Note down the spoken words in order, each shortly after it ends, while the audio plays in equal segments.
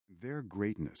Their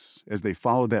greatness, as they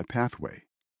followed that pathway,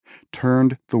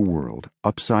 turned the world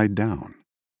upside down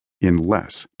in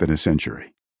less than a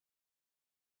century.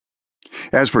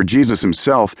 As for Jesus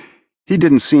himself, he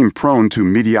didn't seem prone to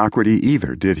mediocrity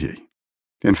either, did he?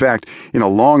 In fact, in a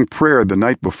long prayer the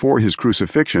night before his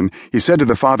crucifixion, he said to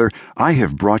the Father, "I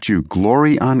have brought you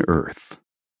glory on earth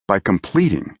by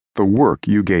completing the work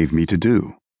you gave me to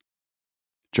do."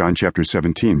 John chapter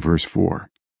 17, verse 4.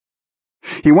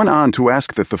 He went on to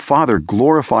ask that the Father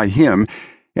glorify him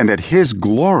and that his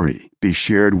glory be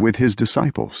shared with his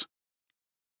disciples.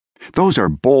 Those are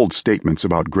bold statements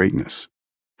about greatness.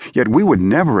 Yet we would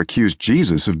never accuse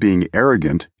Jesus of being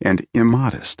arrogant and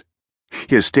immodest.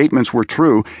 His statements were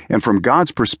true, and from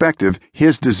God's perspective,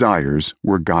 his desires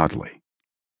were godly.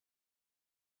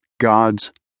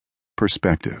 God's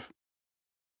perspective.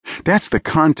 That's the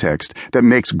context that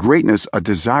makes greatness a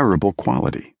desirable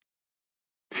quality.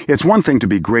 It's one thing to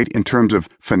be great in terms of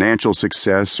financial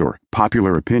success or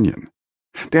popular opinion.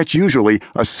 That's usually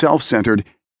a self-centered,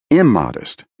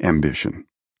 immodest ambition.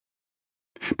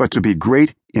 But to be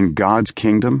great in God's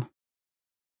kingdom,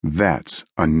 that's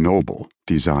a noble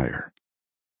desire.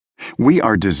 We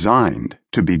are designed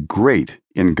to be great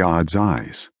in God's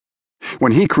eyes.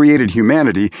 When he created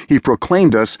humanity, he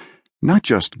proclaimed us not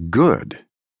just good,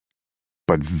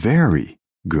 but very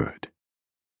good.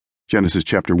 Genesis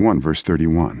chapter 1, verse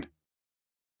 31.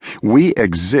 We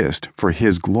exist for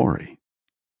his glory.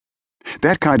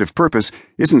 That kind of purpose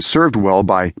isn't served well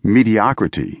by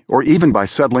mediocrity or even by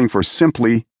settling for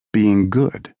simply being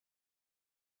good.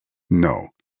 No,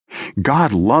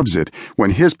 God loves it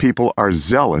when his people are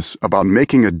zealous about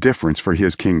making a difference for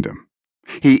his kingdom.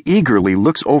 He eagerly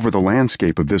looks over the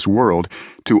landscape of this world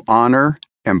to honor,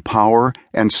 empower,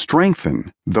 and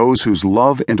strengthen those whose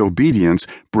love and obedience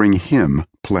bring him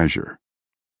pleasure.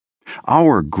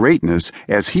 Our greatness,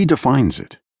 as he defines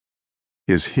it,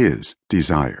 is his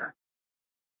desire.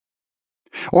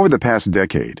 Over the past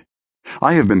decade,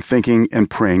 I have been thinking and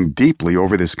praying deeply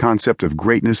over this concept of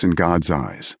greatness in God's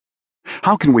eyes.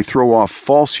 How can we throw off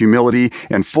false humility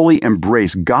and fully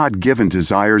embrace God-given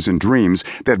desires and dreams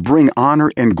that bring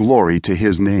honor and glory to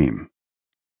his name?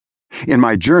 In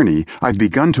my journey, I've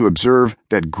begun to observe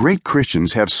that great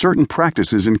Christians have certain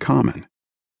practices in common.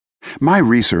 My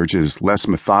research is less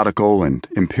methodical and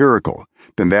empirical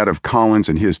than that of Collins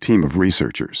and his team of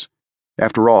researchers.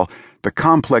 After all, the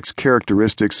complex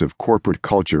characteristics of corporate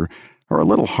culture are a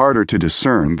little harder to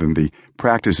discern than the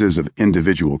practices of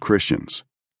individual Christians.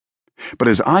 But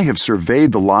as I have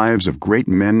surveyed the lives of great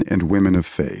men and women of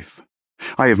faith,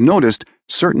 I have noticed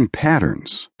certain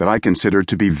patterns that I consider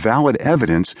to be valid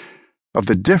evidence of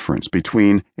the difference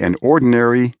between an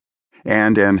ordinary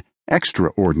and an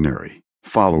extraordinary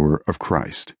follower of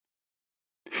Christ.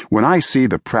 When I see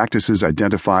the practices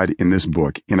identified in this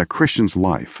book in a Christian's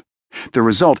life, the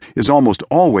result is almost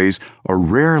always a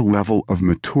rare level of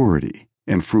maturity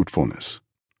and fruitfulness.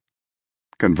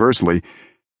 Conversely,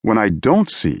 when I don't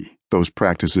see those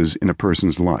practices in a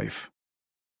person's life,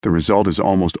 the result is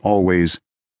almost always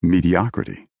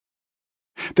mediocrity.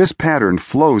 This pattern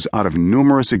flows out of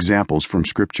numerous examples from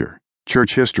Scripture,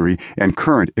 church history, and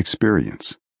current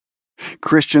experience.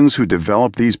 Christians who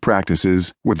develop these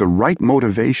practices with the right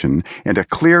motivation and a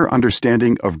clear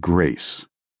understanding of grace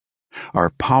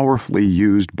are powerfully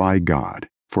used by God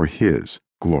for his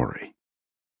glory.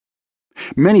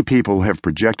 Many people have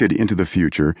projected into the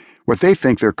future what they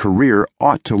think their career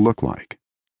ought to look like: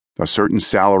 a certain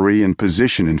salary and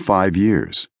position in 5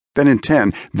 years, then in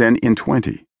 10, then in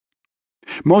 20.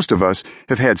 Most of us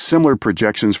have had similar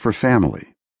projections for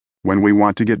family: when we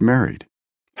want to get married,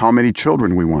 how many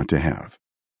children we want to have,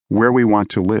 where we want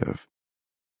to live.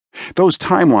 Those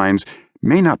timelines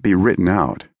may not be written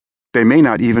out. They may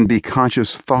not even be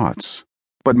conscious thoughts,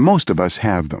 but most of us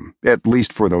have them, at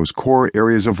least for those core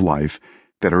areas of life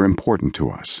that are important to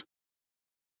us.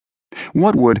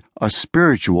 What would a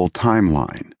spiritual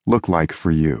timeline look like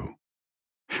for you?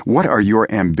 What are your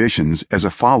ambitions as a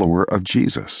follower of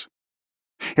Jesus?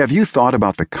 Have you thought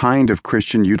about the kind of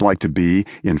Christian you'd like to be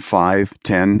in 5,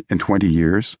 10, and 20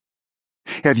 years?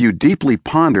 Have you deeply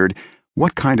pondered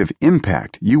what kind of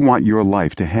impact you want your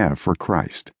life to have for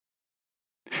Christ?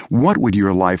 What would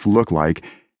your life look like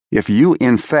if you,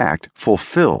 in fact,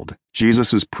 fulfilled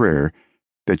Jesus' prayer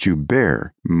that you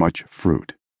bear much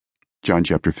fruit? John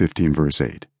chapter 15, verse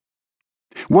 8.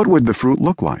 What would the fruit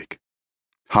look like?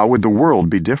 How would the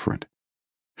world be different?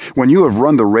 When you have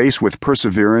run the race with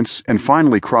perseverance and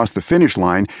finally crossed the finish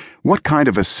line, what kind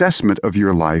of assessment of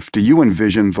your life do you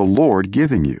envision the Lord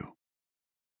giving you?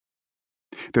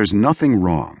 There's nothing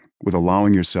wrong with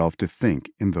allowing yourself to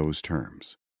think in those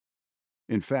terms.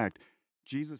 In fact, Jesus